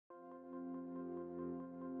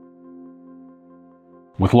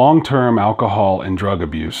With long-term alcohol and drug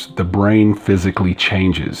abuse, the brain physically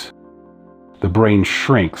changes. The brain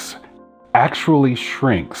shrinks, actually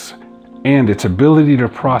shrinks, and its ability to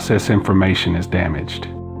process information is damaged.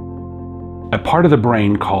 A part of the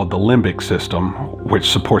brain called the limbic system,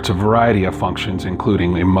 which supports a variety of functions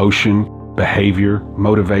including emotion, behavior,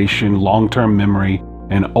 motivation, long-term memory,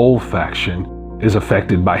 and olfaction, is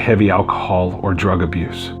affected by heavy alcohol or drug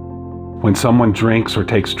abuse. When someone drinks or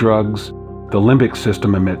takes drugs, the limbic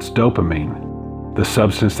system emits dopamine, the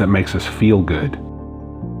substance that makes us feel good.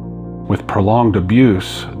 With prolonged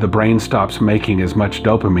abuse, the brain stops making as much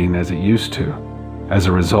dopamine as it used to. As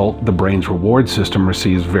a result, the brain's reward system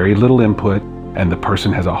receives very little input, and the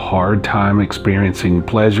person has a hard time experiencing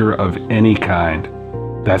pleasure of any kind.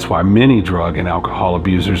 That's why many drug and alcohol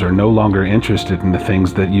abusers are no longer interested in the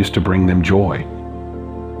things that used to bring them joy.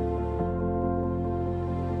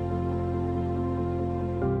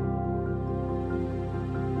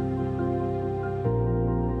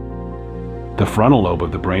 The frontal lobe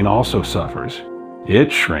of the brain also suffers.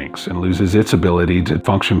 It shrinks and loses its ability to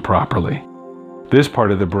function properly. This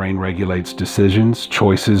part of the brain regulates decisions,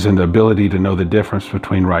 choices, and the ability to know the difference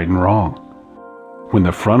between right and wrong. When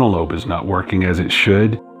the frontal lobe is not working as it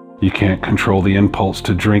should, you can't control the impulse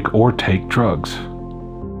to drink or take drugs.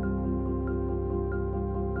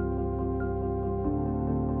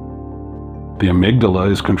 The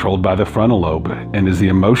amygdala is controlled by the frontal lobe and is the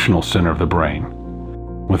emotional center of the brain.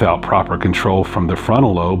 Without proper control from the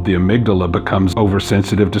frontal lobe, the amygdala becomes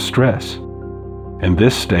oversensitive to stress. In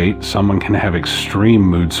this state, someone can have extreme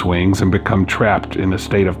mood swings and become trapped in a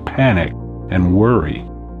state of panic and worry.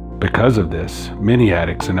 Because of this, many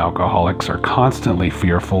addicts and alcoholics are constantly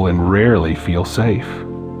fearful and rarely feel safe.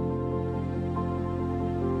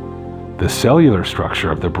 The cellular structure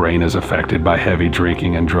of the brain is affected by heavy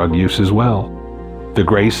drinking and drug use as well. The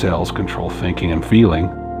gray cells control thinking and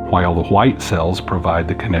feeling, while the white cells provide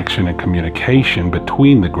the connection and communication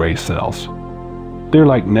between the gray cells. They're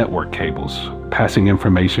like network cables, passing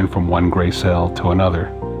information from one gray cell to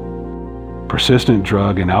another. Persistent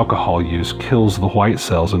drug and alcohol use kills the white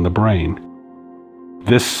cells in the brain.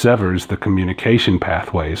 This severs the communication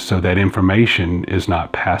pathways so that information is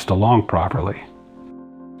not passed along properly.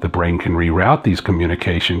 The brain can reroute these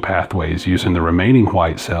communication pathways using the remaining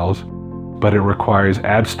white cells, but it requires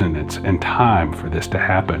abstinence and time for this to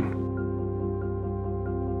happen.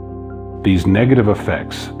 These negative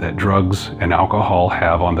effects that drugs and alcohol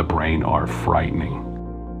have on the brain are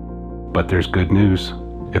frightening. But there's good news.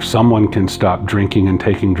 If someone can stop drinking and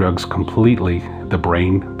taking drugs completely, the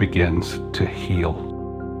brain begins to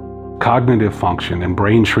heal. Cognitive function and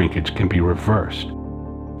brain shrinkage can be reversed.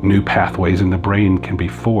 New pathways in the brain can be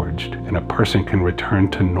forged, and a person can return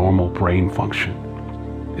to normal brain function.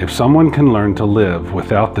 If someone can learn to live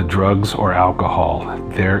without the drugs or alcohol,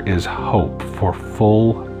 there is hope for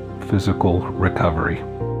full physical recovery.